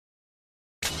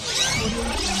Audio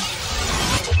Jungle.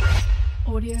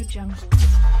 Audio Jungle.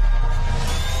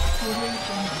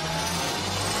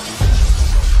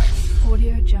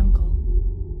 Audio Jungle.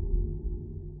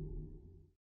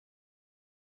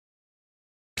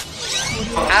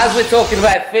 As we're talking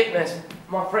about fitness,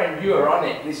 my friend, you are on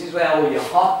it. This is where all your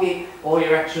hockey, all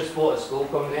your extra sport at school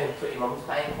comes in. That's what your mum's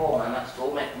paying for, man. That's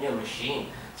all making you a machine.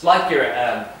 It's like you're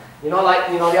at, the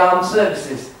armed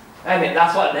services. I mean,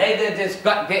 that's what they just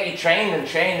get you trained and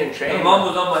trained and trained. My mum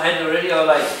was on my head already. I was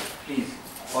like, please,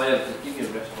 just give me a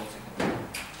rest 1 second.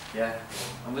 Yeah,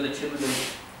 I'm gonna chill with them.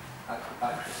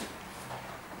 Accuracy.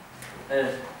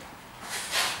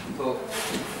 So.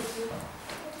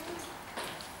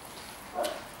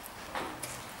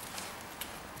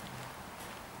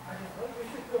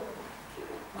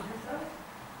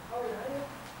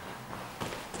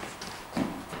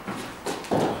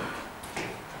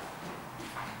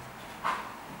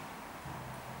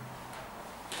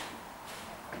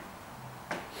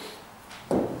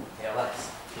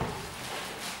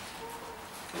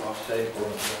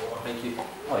 Thank you.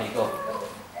 Oh, you go.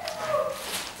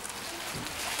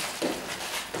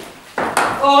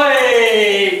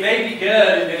 Oi! Baby girl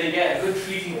is gonna get a good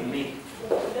treating from me.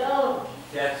 No.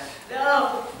 Yes.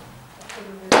 No.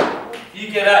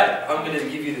 You get out, I'm gonna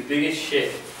give you the biggest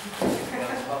shit. I'm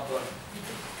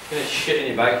gonna shit in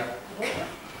your bag.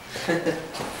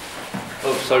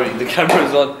 Oh, sorry, the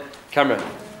camera's on. Camera,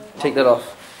 take that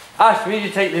off. Ash, we need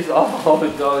to take this off. Oh my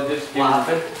god, just give it.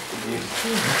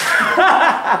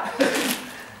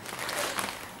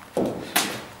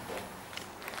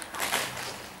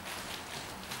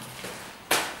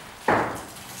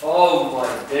 Oh my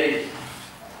days.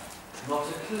 Not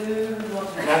a clue, not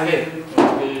a clue.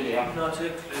 Not a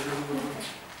clue.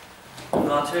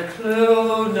 Not a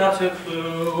clue, not a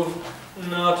clue.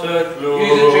 Not a clue.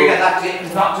 Use the trigger, that's it.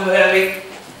 It's not too early.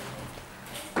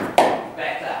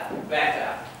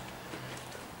 Better.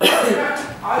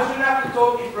 I shouldn't have to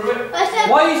talk you through it.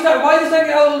 Why are you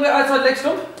standing a little bit outside leg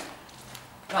stump?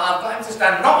 No, I'm going to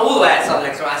stand not all the way outside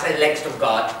leg stump. I say leg stump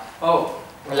guard. Oh.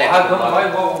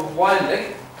 Why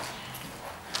leg?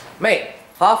 Mate,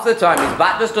 half the time his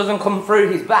back just doesn't come through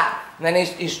his back, and then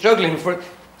he's struggling for it.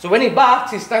 So when he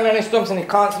backs, he's standing on his stumps and he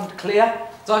can't seem to clear.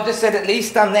 So I just said at least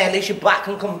stand there, at least your back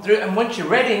can come through, and once you're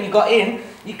ready and you got in,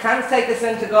 you can take the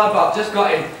centre guard, but I've just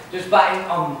got him, just batting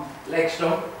on leg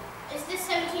stump. Is this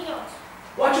 17 yards?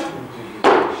 What you do,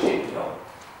 you shit, you know?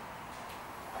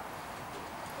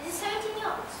 Is it 17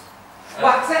 yards?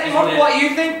 What, set him up, what do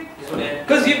you think? This one here.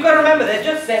 Because you've got to remember, they're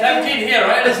just set 17 here,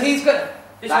 right? Because he's got...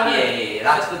 This one here. Yeah,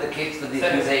 that's for the kids, for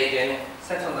this age, innit?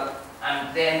 Set on that.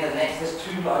 And then the next, there's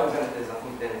 2 lines, and there's, I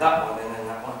think, then that one, and then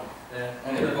that one. Yeah,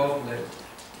 and they're both there.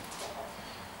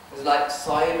 There's like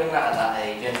Simon at that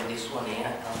age, and this one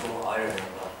here, that's what I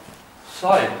remember.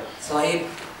 Simon?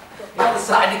 You know the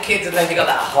side of kids, and then you got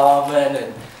that Harmon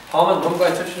and... Harmon, don't go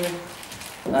and touch me.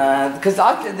 Because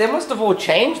they must have all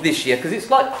changed this year, because it's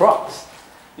like Crocs.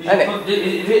 Is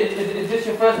this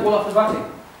your first ball off the batting?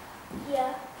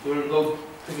 Yeah. So we'll go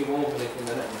pick him over in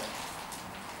the net.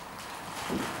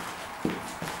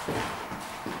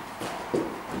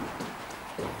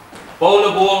 Bowl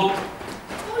the ball.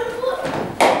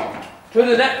 To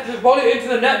the net, just bowl it into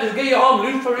the net, just get your arm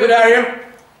loose for it. Good, Aryan.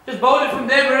 Just bowl it from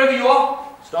there wherever you are.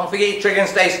 So don't forget your trigger and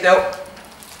stay still.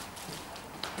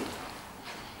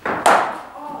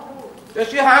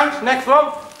 Just your hands, next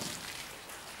one.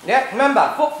 Yeah,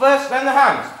 remember, foot first, then the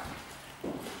hands.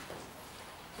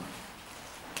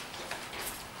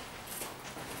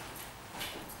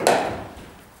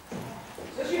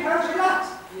 Just your hands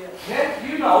relaxed. Yeah,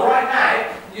 you know right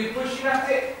now, you're pushing at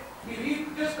it. If you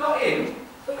just got in,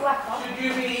 should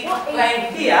you be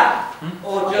playing here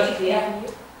or just here?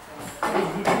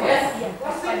 Yes,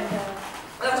 that's it.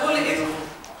 That's all it is.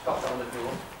 Stop that one if you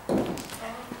want.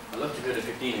 I'd love to do the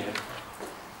 15 here.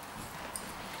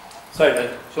 Sorry, man.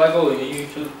 Shall I go? You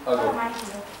should. I'll go.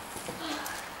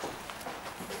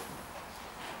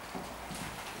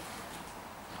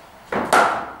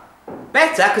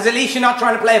 Better, because at least you're not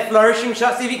trying to play a flourishing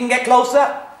shot. See if you can get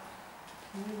closer.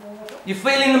 You're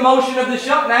feeling the motion of the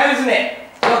shot now, isn't it?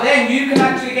 So then you can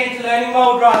actually get into learning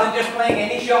mode rather than just playing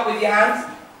any shot with your hands.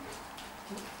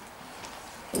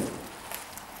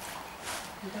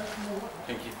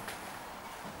 Thank you.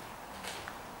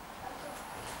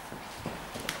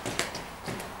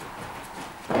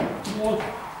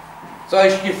 So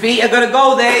your feet are going to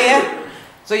go there, yeah?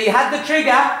 So you had the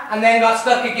trigger and then got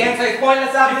stuck again, so it's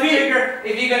pointless having the trigger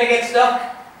if you're going to get stuck.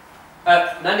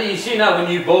 Nandi, you see now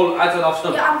when you bowl outside off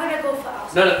stump? Yeah, I'm going to go for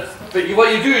outside. No, but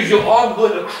what you do is your arm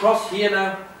going across here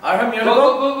now. Alright,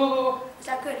 Go. Is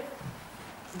that good?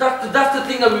 That's the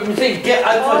thing that we've been saying. Get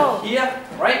outside here,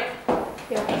 right?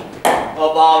 Yeah.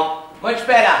 Well, much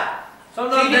better.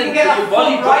 Sometimes See if you can get a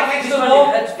foot right next to the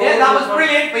wall. Yeah, that was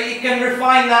brilliant, but you can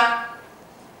refine that.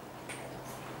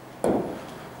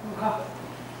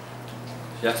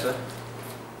 Yes, sir.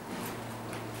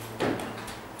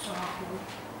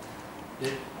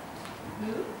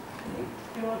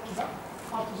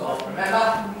 Remember?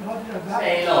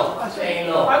 Stay low, stay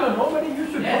low. I don't know, maybe you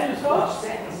should Yeah. know yourself.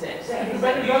 Second step, You second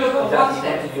better step. go to the That's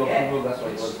step. your approval, that's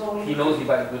what he does. He knows he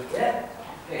back good. Yeah.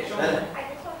 Okay, show me. I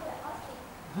just wanted to ask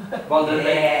you. Well done, mate.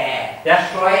 Yeah.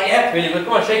 Yeah. Try it, yeah. Really good.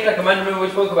 Come on, shake like a man. Remember we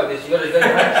spoke about this. You gotta shake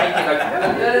it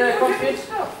like confidence.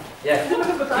 Yeah. He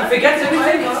forgets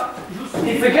everything.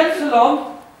 He forgets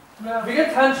along. He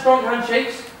forgets hand strong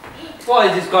handshakes. What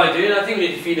is this guy doing? I think we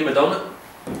need to feed him a donut.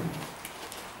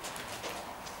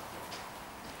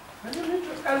 When you reach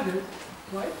your elders,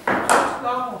 right? Just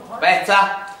now, right? Better.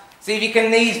 See if you can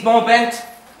knees more bent.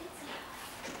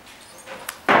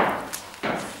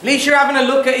 At least you're having a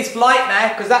look at his flight now,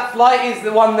 because that flight is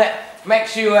the one that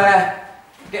makes you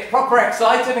get proper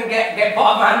excited and get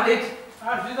bottom-handed.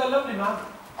 Ah, these are lovely, man.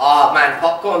 Oh man,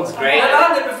 popcorn's great. I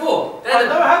had it before. I've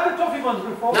never had the toffee ones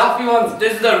before. Toffee ones.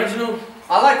 This is the original.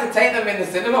 I like to take them in the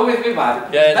cinema with me,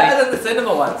 man. Yeah, Better than the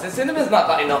cinema ones. The cinema's not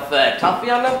got enough toffee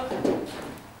on them.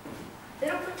 They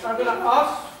don't put I'm gonna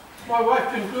ask my wife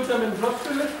to include them in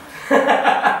grocery list. So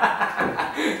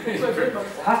great, man.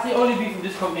 Has to only be from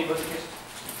this company, but it's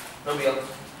nobody else.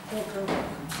 Okay.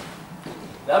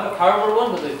 They have a caramel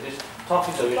one, but this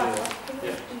toffee's the original one.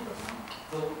 Yeah.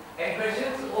 So, any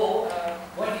questions? Or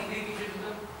what do you think you should do?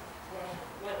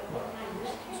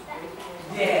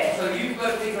 Yeah, so you've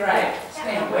got to figure out.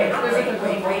 Wait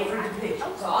for it to pitch.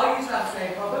 So I used to have the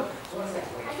same problem. So one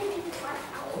second, I wait. think you just want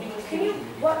Can you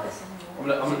work this anymore?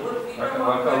 I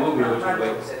will be able to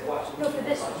wait. No, for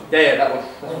this one. Yeah, that one.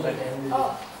 That's what I'm saying.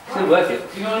 Oh. Still working. Do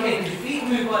you know what I mean? Because your feet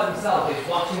move by themselves, it's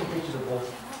watching the pitch of the ball.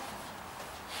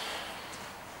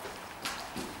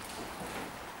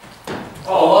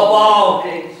 Oh,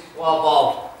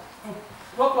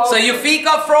 whoa. So your feet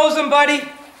got frozen, buddy.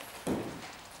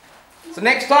 So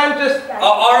next time just...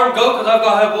 Aryan, go, because I've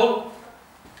got her ball.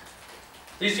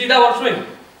 Do you see that one swing?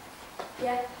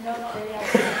 Yeah, no, not really.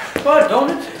 I Well,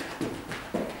 don't it?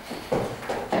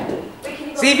 Wait, can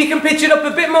you go? See if you can pitch it up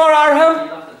a bit more, Aryan.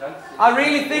 I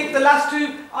really think the last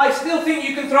two, I still think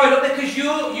you can throw it up there because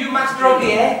you master of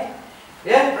the air.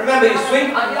 Yeah, remember you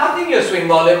swing, I think you're a swing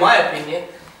bowler in my opinion.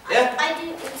 Yeah. I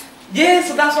do. Yeah,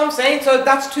 so that's what I'm saying, so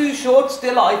that's too short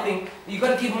still I think. You've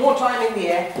got to give more time in the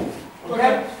air.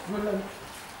 Okay?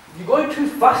 You're going too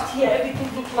fast here,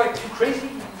 everything looks like too crazy.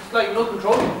 It's like no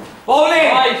control. Bowling!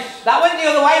 Nice. That went the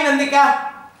other way,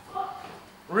 Nandika.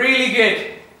 Really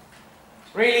good.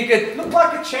 Really good. Looked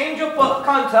like a change-up, but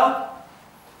can't tell.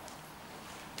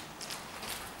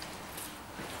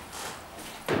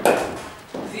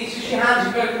 See, it's just your hands,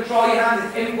 you've got to control your hands,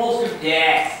 it's impulsive.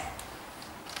 Yes.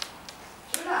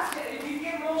 So that's it. If you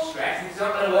get more stress, it's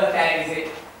not going to work out, is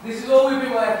it? This is all we've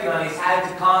been working on, is how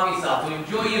to calm yourself, to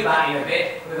enjoy your batting a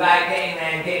bit, without getting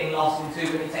there and getting lost in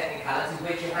too many technicalities,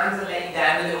 which your hands are letting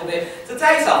down a little bit. So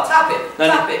take yourself, tap it,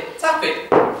 tap it, tap it.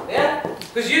 Yeah?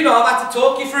 Because you know I've had to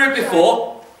talk you through it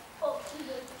before. Oh, too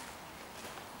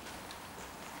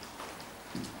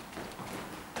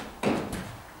good.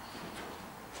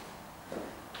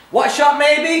 What shot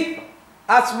maybe?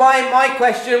 That's my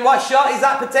question. What shot is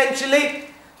that potentially?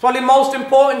 It's probably the most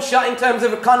important shot in terms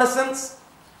of reconnaissance.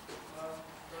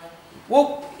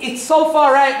 Well, it's so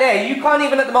far out there. You can't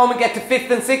even at the moment get to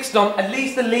 5th and 6th stump. At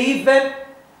least to leave them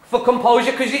for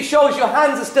composure because it shows your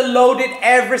hands are still loaded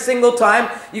every single time.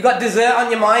 You got dessert on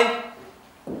your mind.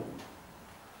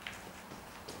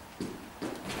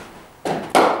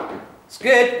 It's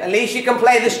good. At least you can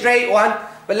play the straight one.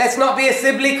 But let's not be a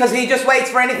Sibley because he just waits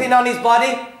for anything on his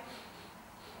body.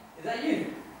 Is that you?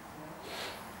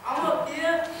 I'm up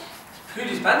here. Who'd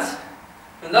his pants?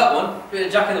 And that one, bit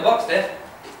of Jack in the Box there.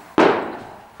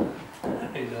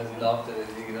 He does, he laughed at it,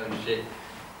 thinking on shit.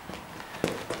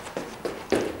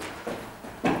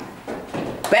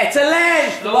 Better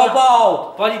length,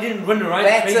 Bobo. Body didn't run right.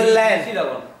 Better crazy. length. You see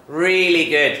that one? Really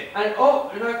good. And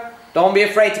oh, you know, Don't be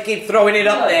afraid to keep throwing it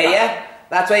up there, yeah?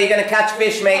 That's where you're going to catch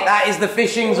fish, mate. That is the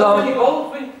fishing when you zone.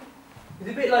 go, it's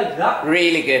a bit like that.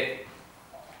 Really good.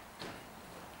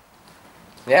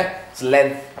 Yeah, it's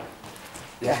length.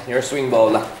 Yeah, you're a swing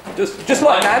bowler. Just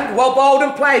like Nand. Well bowled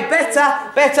and played.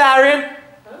 Better, Aryan.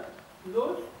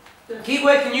 Keep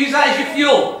working. Use that as your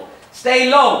fuel. Stay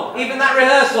low. Even that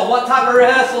rehearsal. What type of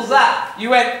rehearsal's that? You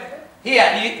went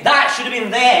here. That should have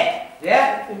been there.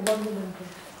 Yeah?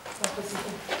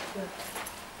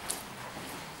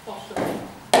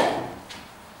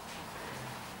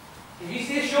 If you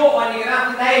see a short one, you're going to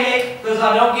have to nail it, because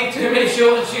I don't give too many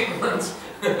short and shooting ones.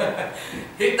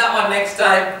 Hit that one next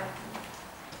time.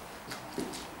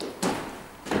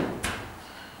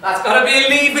 That's got to be a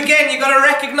leave again. You've got to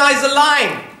recognise the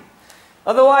line.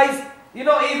 Otherwise, you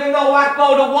not even know whack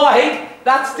bowled a wide.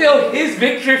 That's still his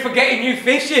victory for getting you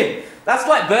fishing. That's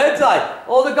like bird's eye.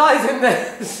 All the guys in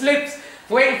the slips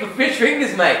waiting for fish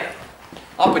fingers, mate.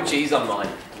 I'll put cheese on mine.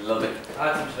 Love it.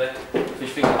 Add some today. Fish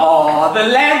fingers. Oh, the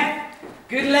length.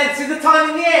 Good length. See the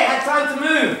time in the air. Had time to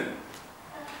move.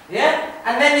 Yeah?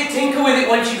 And then you tinker with it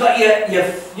once you got your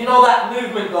you know, that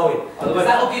movement going. Because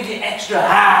that'll give you extra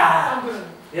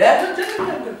Yeah?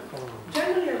 Generally,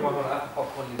 generally. Come on, I'll pop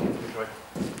one in the right.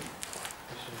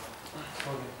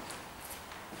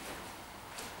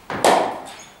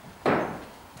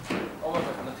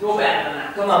 You're better than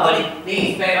that. Come on, buddy.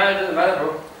 Knees, babe. It doesn't matter,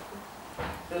 bro.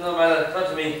 Doesn't matter. It's not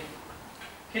to me.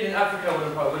 Kid in Africa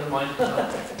wouldn't mind.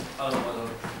 I don't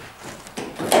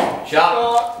know.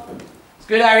 Sharp. It's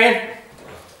good, Aryan.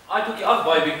 I took it off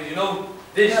by because you know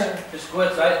this just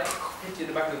squirts right, hits you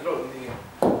in the back of the throat and you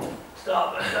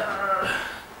stop.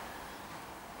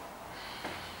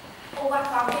 Oh, I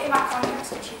can't get in my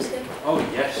contacts on Tuesday. Oh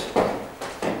yes.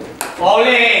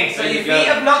 Bowling. So There your you go. feet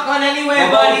have not gone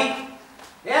anywhere, buddy.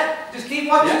 Yeah? Just keep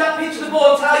watching that pitch of the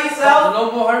ball. Tell yourself.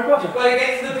 No more Harry Potter. You've got to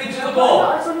get to the pitch of the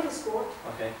ball. It's only the score.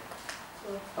 Okay.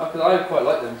 Because I quite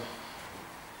like them.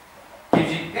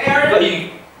 Gives you, Okay, Aryan.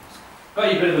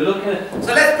 got you a bit of a look in it.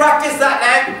 So let's practice that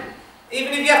now.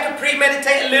 Even if you have to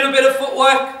premeditate a little bit of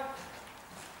footwork.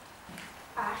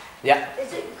 Ash, Yeah.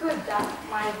 is it good that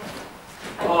my...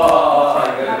 Oh,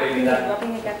 I got a baby that.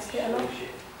 rubbing against it a lot?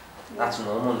 That's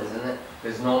normal, isn't it?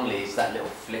 Because normally it's that little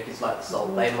flick, it's like the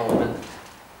salt bay moment.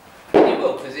 You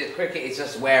will, because it's cricket, it's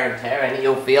just wear and tear, and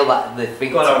you'll feel that the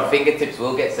fingertips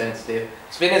will get sensitive.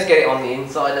 Spinners get it on the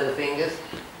inside of the fingers,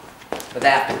 but they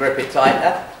have to grip it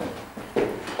tighter.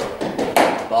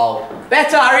 Bowl.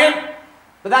 Better, Aryan!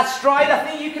 But that stride, I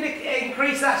think you can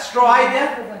increase that stride,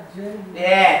 yeah?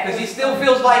 Yeah, because he still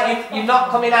feels like you're not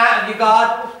coming out of your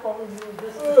guard.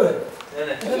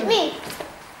 Is it me?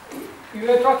 You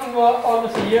were talking about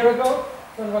almost a year ago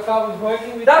when Raka was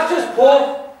working with That's you just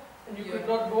poor. and you could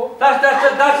not go. That's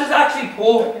just actually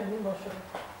poor. Okay, no, sure.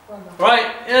 Well done.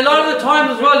 Right? And a lot of the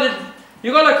times as well,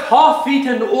 you got like half feet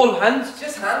and all hands.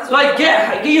 Just hands. Like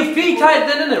get your feet tight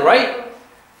then, innit, right?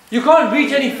 You can't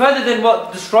reach any further than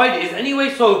what the stride is anyway,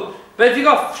 so but if you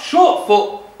got short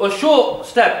foot or short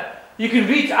step, you can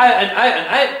reach out and out and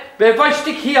out. But if I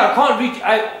stick here, I can't reach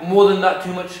out more than that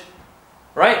too much.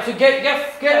 Right? So get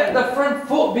the front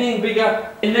foot being bigger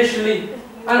initially.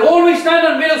 And always stand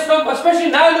on middle stump,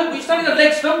 especially now, look, we're standing on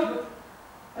leg stump.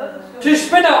 To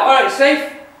spin out, alright,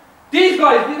 safe. These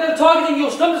guys, they're targeting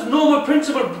your stump as normal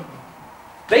principle.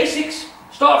 Basics.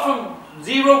 Start from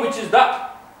 0, which is that.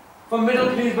 From middle,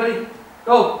 please, buddy.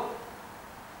 Go.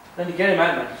 Then you get him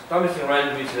out, man. Stop messing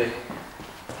around with me today.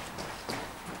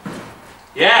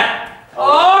 Yeah.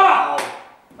 Oh!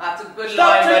 That's a good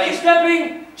Stop line, buddy.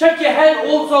 stepping. Check your head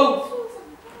also.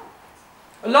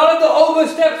 A lot of the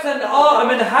oversteps and arm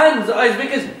and hands is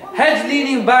because head's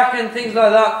leaning back and things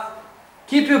like that.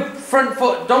 Keep your front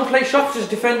foot. Don't play shots. Just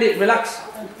defend it. Relax.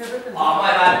 Oh,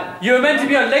 my bad. You were meant to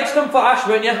be on leg stump for Ash,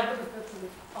 weren't you?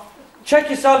 Check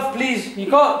yourself, please. You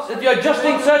can't. If you're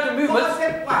adjusting certain movements.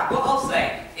 What I'll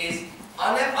say is,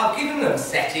 I've given them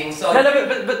settings, so... No,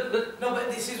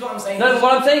 but this is what I'm saying. no,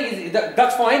 what I'm saying is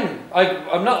that's fine.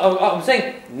 I'm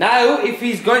saying now if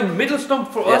he's going middle stump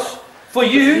for us, for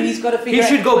you, He's got to figure he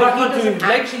should go back he onto doesn't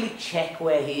leg. actually check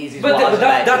where he is. But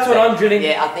that's what I'm drilling.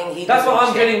 Yeah, I think he. That's what I'm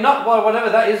doesn't check. drilling. Not whatever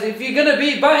that is. If you're gonna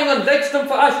be batting on leg stump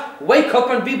for Ash, wake up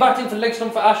and be batting for leg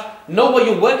stump for Ash. Know what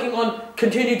you're working on.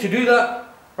 Continue to do that.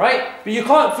 Right? But you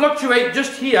can't fluctuate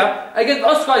just here. Again,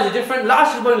 us guys are different.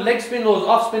 Lash is going leg spin or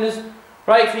off spinners.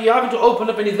 Right? So you're having to open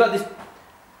up and he's got this,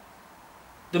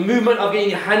 the movement of getting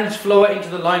your hands flow into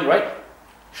the line, right?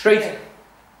 Straight.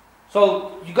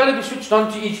 So you got to be switched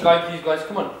on to each guy, please guys.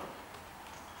 Come on.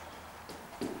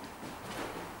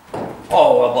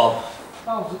 Oh, above.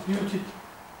 That was a beauty.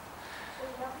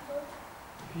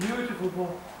 Beautiful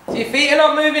ball. So your feet are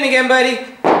not moving again, buddy.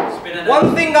 Spinning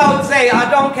One thing I would say, I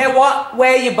don't care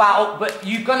where you battle, but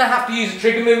you're gonna have to use a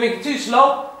trigger movement. You're too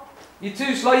slow. You're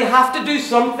too slow. You have to do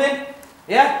something.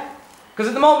 Yeah? Because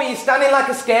at the moment you're standing like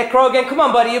a scarecrow again. Come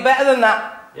on, buddy. You're better than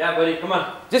that. Yeah, buddy. Come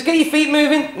on. Just get your feet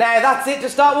moving. Now that's it.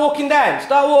 Just start walking down.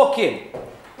 Start walking.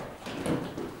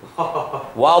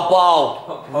 Well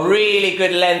bowled. Really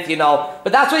good length, you know.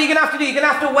 But that's what you're gonna have to do. You're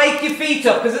gonna have to wake your feet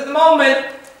up because at the moment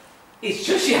it's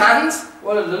just your hands.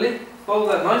 What a lily. fold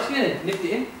that nicely and nipped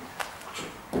it in.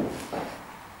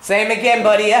 Same again,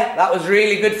 buddy, yeah? That was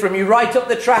really good from you. Right up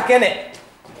the track, innit?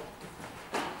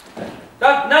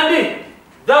 That, Nandi,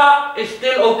 that is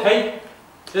still okay.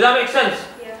 Does that make sense?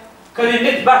 Yeah. Because it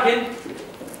nips back in.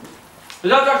 But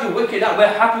that's actually wicked, that. We're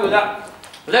happy with that.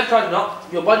 The left side's not.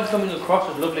 Your body's coming across,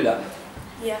 it's lovely, that.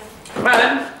 Yeah.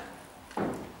 Man,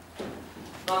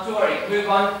 Not to worry, move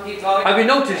on, keep going. have you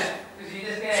noticed?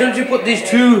 Yeah, As soon as you put these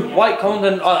two white cones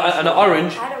and an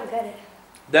orange, I don't get it.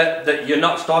 that you're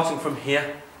not starting from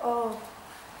here. Oh.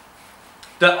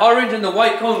 The orange and the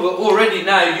white cone were already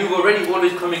now, you've already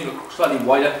always coming slightly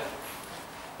wider.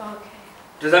 Okay.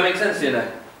 Does that make sense to you now?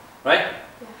 Right?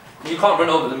 Yeah. You can't run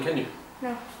over them, can you?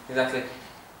 No. Exactly.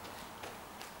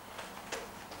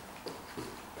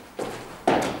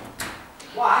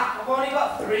 What? I've only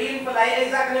got 3 in for later.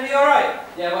 Is that going to be alright?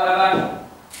 Yeah, whatever.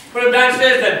 Put them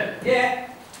downstairs then. Yeah.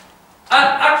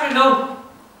 Actually, no.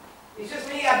 It's just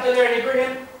me, Abdullah and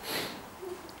Ibrahim.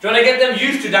 Do you want to get them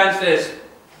used to downstairs?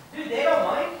 Dude, they don't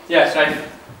mind. Yeah, safe.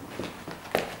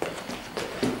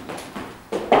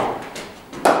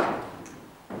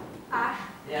 Ash,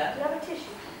 Yeah. do you have a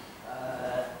tissue? I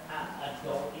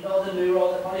don't. You know the new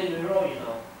roll, the funny new roll, you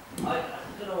know. I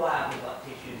don't know why I haven't got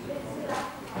tissues.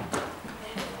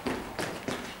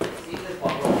 See this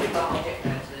one, roll it back, I'll get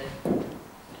downstairs.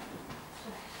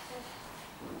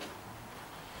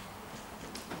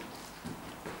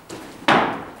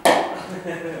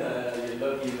 You're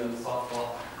lucky you're on the softball.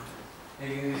 You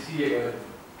can see it going.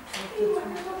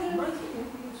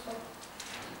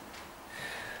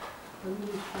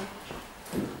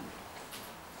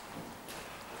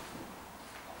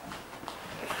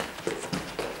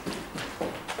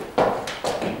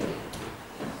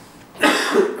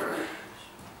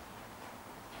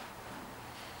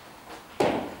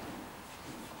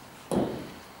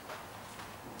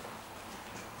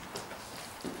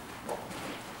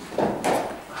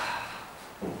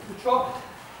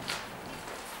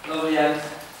 Lovely hands.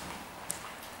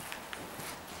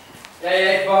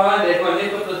 Yeah, behind it. Go on,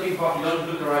 lift up those feet properly. Don't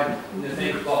look around in the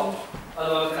same spot.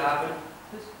 Otherwise, what's going to happen?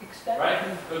 Right?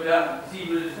 Look at that. See,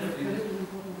 we'll just lift this.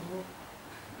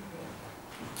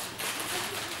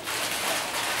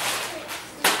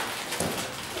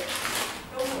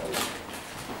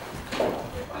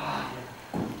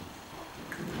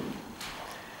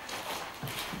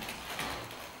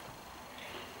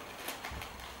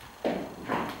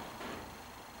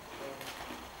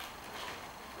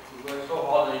 It's so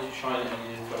hard that you need to shine it and you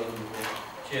didn't throw them before.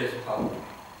 Cheers, pal.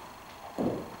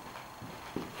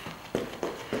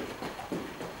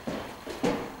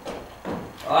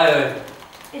 Aye.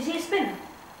 Is he a spinner?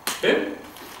 Who?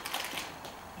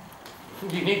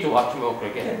 You need to watch more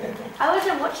cricket. I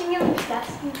wasn't watching him, just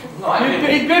asking. No, I didn't.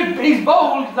 He's good. He's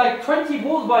bowled like 20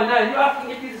 balls by now. You're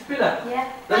asking if he's a spinner.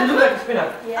 Yeah. Doesn't look like a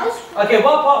spinner. Yeah. Okay,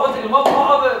 what part of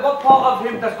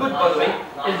him, that's good by the way,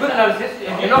 is good analysis,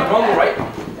 if you're not wrong, right?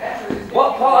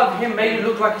 What part of him made it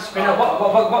look like a spinner?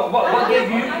 What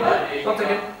gave you, not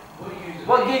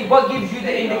again, what gives you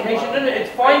the indication? No,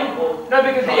 it's fine, no,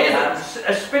 because there is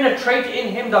a spinner trait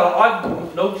in him that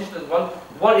I've noticed as well.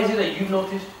 What is it that you've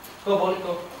noticed? Go, boy,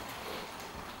 go.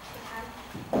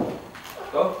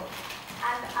 Go.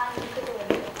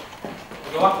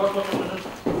 Okay, watch.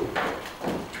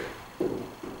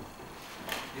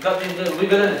 You got the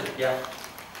wiggle in it? Yeah.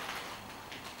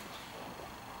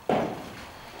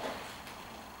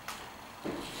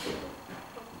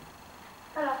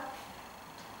 Hello.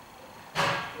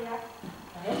 Yeah.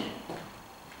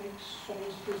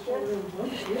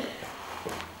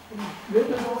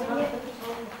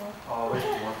 Oh, wait,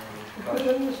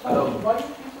 hello.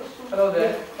 Hello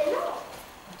there.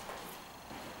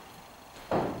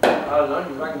 I don't know,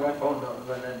 you rang my phone, that was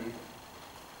an Andy.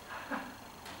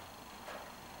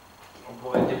 Oh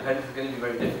boy, it depends, it's going to be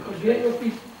very difficult. Get your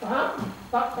feet back.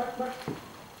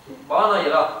 Bana,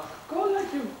 you're up. Go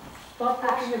like you. Start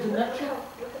walking as a natural.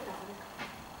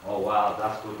 Oh wow,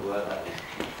 that's good work that is.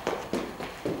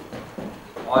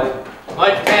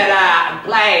 Much better and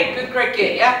played. Good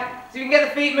cricket, yeah? So you can get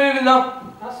the feet moving though.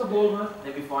 That's the ball, man.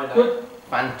 Maybe find out. Good.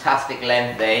 Fantastic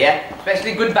length there, yeah?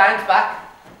 Especially good bounce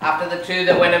back after the 2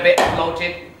 that went a bit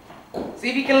floated. See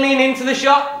if you can lean into the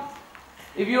shot.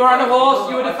 If you were on a horse,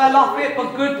 you would have fell off it,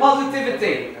 but good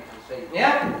positivity.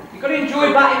 Yeah? You've got to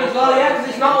enjoy batting as well, yeah? Because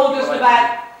it's not all just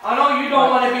about, I know you don't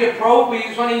want to be a pro, but you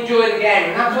just want to enjoy the game,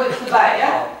 and that's what it's about,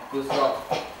 yeah? Good stuff.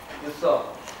 Good stuff.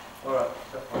 Alright,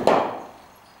 that's fine.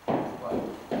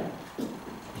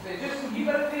 So just, you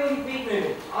got to feel your feet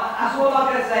moving. That's all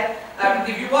I'm going to say.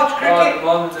 If you watch cricket,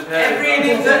 every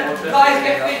innings that guys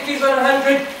get 50s or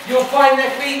 100, you'll find their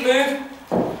feet move.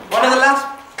 One of the last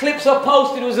clips I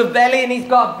posted was a belly and he's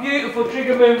got a beautiful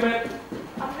trigger movement.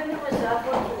 I'm going to reserve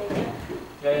one for later.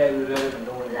 Yeah, reserve it.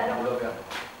 Don't worry. I love you.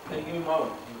 Can you give me my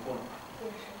one?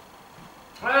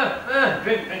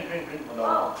 Drink.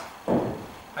 Oh.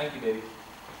 Thank you, baby.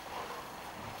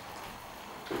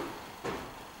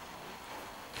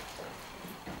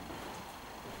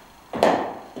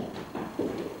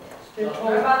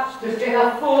 Remember, just get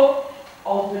that foot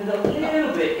opened up a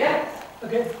little bit, yeah?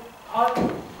 Okay. Hard.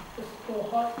 Just go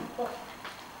hard.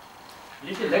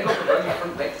 Lift your leg up and down your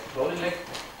front leg. Roll your leg.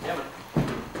 Yeah, man.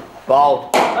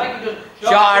 Bold. Thank you,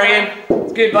 Shot, Aryan.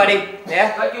 It's good, buddy.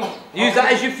 Yeah? Thank you. Use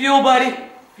that as your fuel, buddy.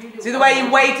 See the way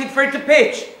you waited for it to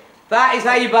pitch? That is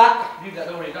how you bat. Leave that,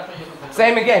 don't worry. That's what you're supposed to do.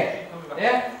 Same again.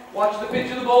 Yeah? Watch the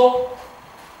pitch of the ball.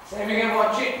 Same again,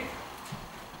 watch it.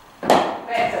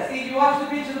 Better. See, if you watch the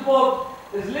pitch of the ball,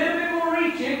 there's a little bit more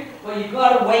reaching, but you've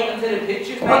got to wait until it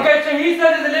pitches. Okay, so he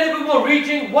said there's a little bit more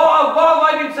reaching. What have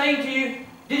I been saying to you?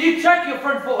 Did you check your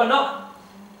front foot or not?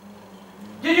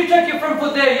 Did you check your front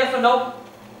foot there, yes or no?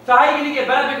 So how are you going to get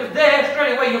better? Because there,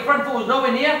 straight away, your front foot was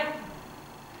nowhere near.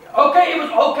 Okay, it was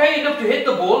okay enough to hit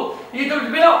the ball. You've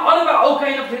been on about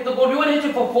okay enough to hit the ball. You want to hit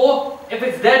it for 4, if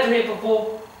it's there to hit for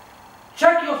 4.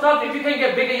 Check yourself if you can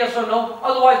get bigger, yes or no.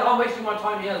 Otherwise, I'm wasting my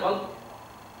time here as well.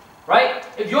 Right?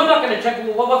 If you're not going to check,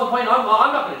 well, what's the point? I'm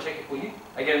not going to check it for you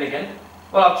again and again.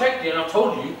 Well, I've checked it and I've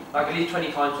told you like at least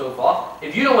 20 times so far.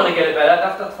 If you don't want to get it better,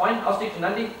 that's fine. I'll stick to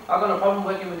Nandi. I've got no problem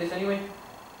working with this anyway.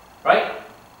 Right?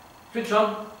 Switch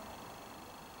on.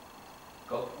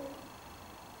 Go.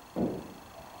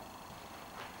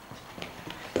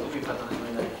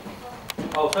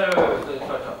 Oh, sorry, wait.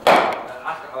 Sorry.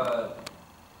 Ask, go,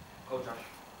 Josh.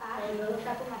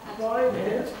 Right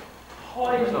here.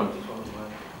 High. It's not this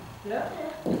one. Yeah.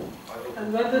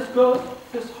 And when this goes,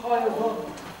 this high as well.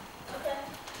 Okay.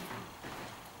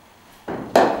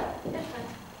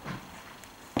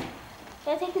 Can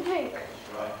I take a drink?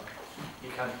 Right. You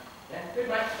can. Yeah, good,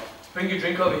 mate. Bring your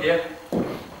drink over here.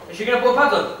 Is she going to put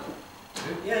pads on?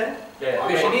 Yeah.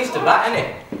 Yeah. She needs to bat,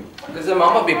 innit? Because her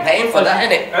mum will be paying for that,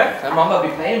 innit? Eh? Her mum will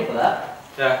be paying for that.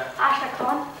 Yeah. Ash, I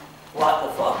can't. What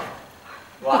the fuck?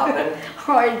 What happened?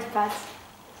 Orange pads.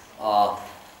 Oh.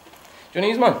 Do you want to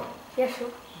use mine? Yeah, sure.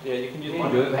 Yeah, you can use You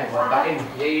mine. enjoyed batting.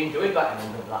 Yeah, you enjoyed batting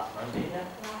in the last one, didn't you?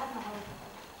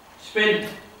 Spin.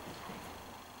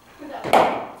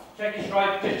 Check your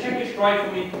strike. Just check your strike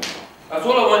for me. That's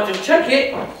all I want. Just check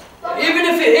it. Even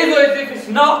if it is or if it's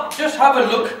not, just have a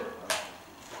look.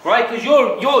 Right? Because you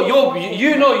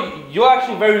know you're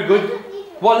actually very good.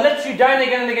 What lets you down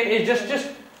again and again is just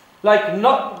like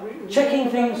not checking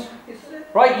things.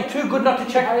 Right? You're too good not to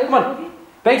check. Come on.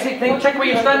 Basic thing. Check where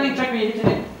you're standing. Check where you're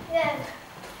hitting it. Yeah.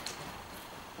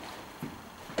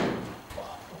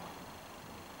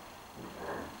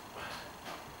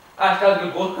 Ash, that's a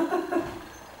good ball.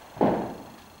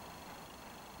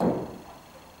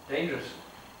 Dangerous.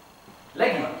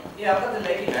 Leggy. Yeah, I've got the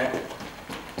leggy now.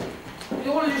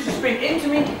 You want to just spin into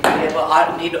me? Yeah, but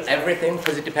I need everything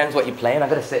because it depends what you're playing. I've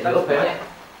got to set you up, innit?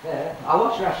 Yeah. I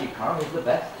watch Rashid Khan, he's the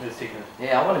best.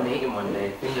 Yeah, I want to meet him one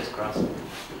day. Fingers crossed.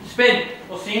 Spin.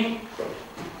 We'll see him.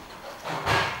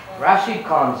 Rashid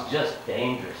Khan's just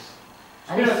dangerous.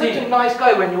 And he's Spin, such a nice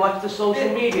guy when you watch the social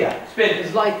media. Spin.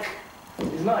 It's like,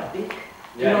 he's not a dick.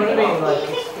 You Yeah, know what I mean? Like,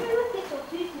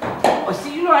 oh,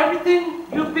 see, you know everything.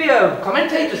 You'll be a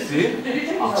commentator soon.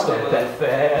 Stop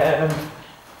FM.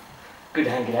 Good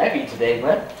hanging out with you today,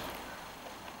 man.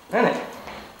 Isn't it?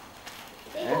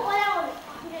 They got one out on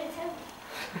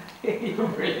 110. You're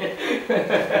brilliant.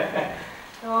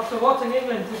 After watching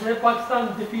England, today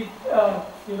Pakistan defeat,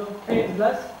 paid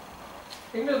less.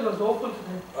 England was awful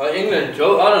today. England,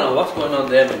 Joe. I don't know what's going on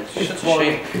there, man. It's such a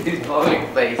shame. His bowling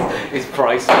face is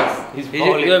priceless. His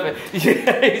bowling,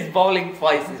 his bowling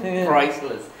face is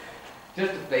priceless.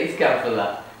 Just a face cam for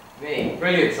that. Me,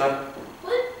 brilliant, son.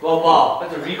 What? Well, wow.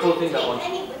 That's a recall thing, that one.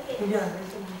 Any wicket. Yeah.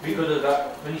 Because of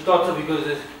that. When he starts up, he goes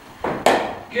this.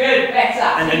 Good, better.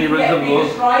 And then he you runs get the ball.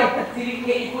 bigger stride, till you can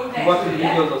get your foot next Watch to the it, videos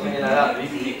yeah? or something like that. You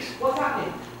see what's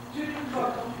happening? Two different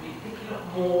shots have to be picking up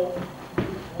more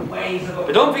ways of.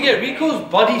 But don't forget, Rico's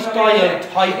body style, Yeah,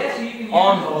 type, so you can use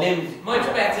arms, those. limbs, Much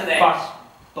better then. fast,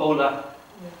 bowler.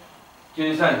 Do you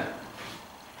understand?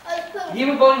 Oh, it's putting, He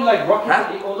was bowling like rocket,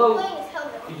 Huh? although putting his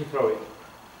helmet you on. could throw it.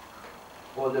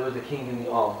 Or there was a king in the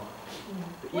arm.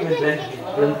 But What even did then, he he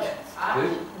take built off? good.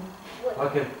 What?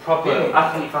 Like a proper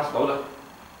athlete fast bowler.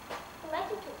 Imagine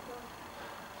took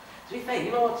To be fair,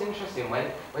 you know what's interesting?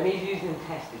 When he's using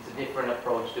test, it's a different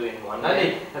approach to it in one.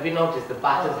 Really? Have you noticed the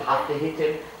batters have to hit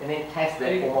him, and in test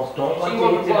they almost don't want See to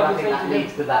what hit him, and I I'm think that saying to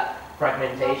leads to that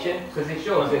fragmentation, because it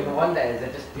shows in the one day is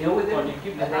they just deal with it, and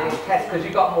then it's test, because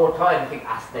you've got more time, you think,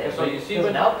 there, So you see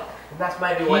doesn't help. And that's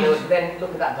maybe why then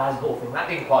look at that Glasgow thing, that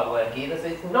didn't quite work either, so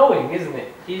it's knowing, isn't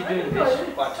it? He's doing this,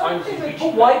 but times he's reaching.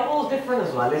 But white ball's different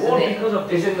as well, isn't All it? because of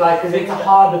this. Isn't like, because it's a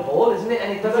harder ball, isn't it?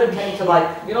 And it doesn't tend to like,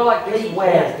 you know, like this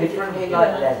wears differently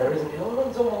like leather, isn't it? It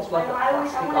one's almost like a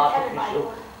plastic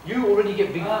artificial. You already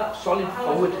get big, solid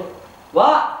forward.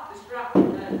 What? The strap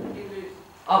on there, get loose.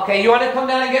 Okay, you want to come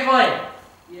down and get mine?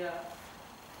 Yeah.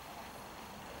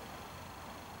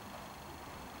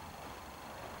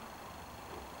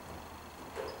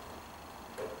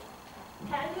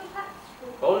 Can you pass?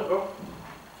 Hold it, bro.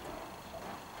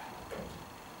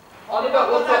 Oh, they've not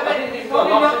got that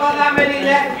many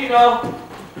left, you know.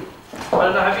 I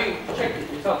don't know, have you checked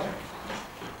it yourself?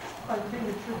 I think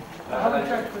it should. I haven't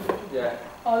checked it. Yeah.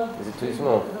 Is it too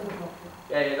small?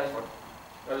 Yeah, that's fine.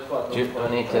 I just want Do I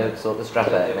need to sort the strap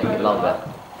out and make it longer?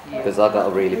 Because I've got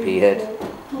a really pea head.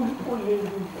 two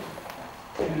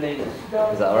ladies. Is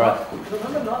that alright?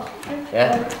 Remember last week?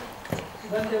 Yeah?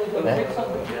 When there was a Yeah. mix up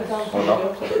between the Or not?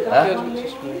 Huh? Do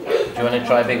you want to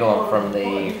try a bigger one from the...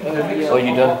 Oh,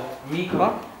 you done?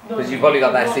 Mika? Because you've only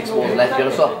got that 6 balls left, you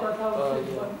want to swap?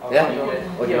 Yeah?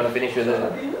 Or do you want to finish with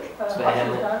a... spare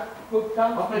hand? Open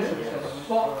up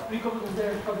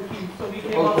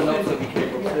so we can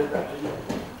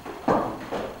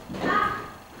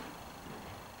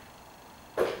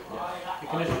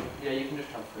you can just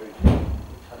transfer it.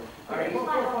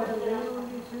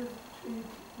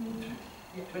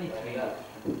 23.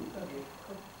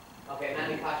 Okay,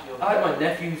 Nanny, pass you. I had my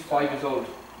nephew who's 5 years old.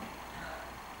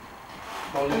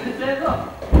 Bowling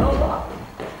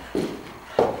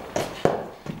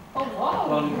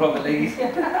proper ladies. Shall I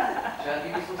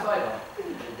give you some cider?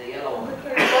 The yellow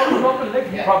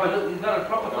one. Yeah. Proper look, he's got a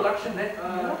proper collection there.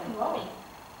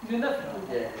 Your nephew?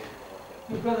 Yeah.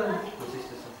 Your brother? My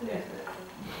sisters.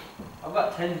 I've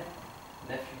got 10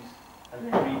 nephews and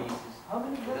 3 nieces. How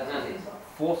many brothers?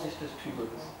 4 sisters, 2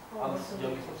 brothers. I'm the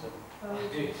youngest of 7.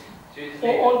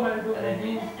 All married to And then,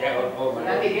 me. yeah, all my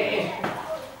Nanny, get in.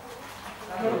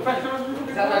 Your professional?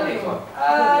 Is that Nanny's one?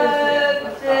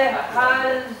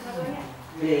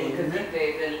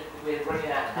 We're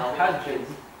running out now. Has been.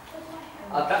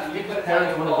 That's If the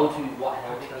parents want to go to what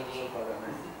helmet you need.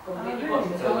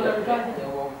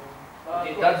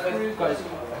 Dad's got his high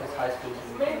school.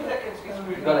 Maybe that can be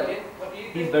screwed Got in. it.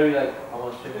 He's very like, I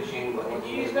want to finish you.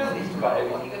 He's got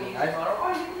everything.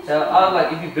 So I was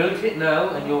like, if you build it now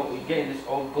and you're getting this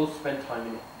old, go spend time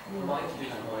in it. Like 2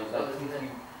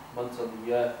 months of the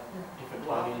year, different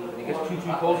time. When it gets too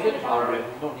cold, you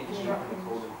don't need to sleep in the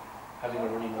cold and having a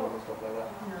running water and stuff like that.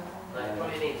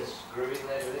 Probably needs a screw in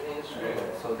there, do they need a screw?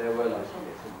 So they were like, let's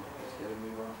get a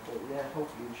move on. But yeah,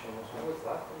 hopefully we'll show us.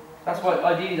 That's why,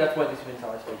 ideally, that's why this winter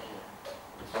I stay here.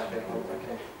 So I can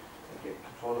get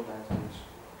control of that and just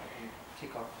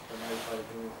tick off the night side of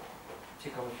things,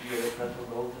 tick off a few other personal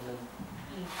goals and then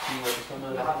see what the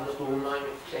summer has in store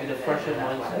with a fresher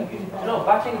mindset. You know,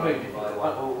 batting is very difficult,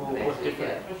 or what's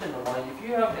different, especially in the mind. If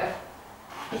you have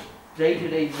just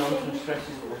day-to-day nonsense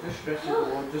stresses or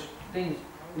just things,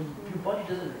 your body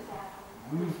doesn't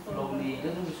move slowly, it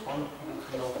doesn't respond to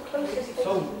you know.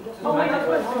 So, Oh, that's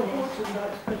why it's so important that,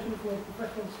 especially for a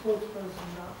professional sports person,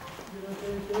 that, you know,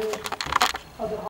 they are the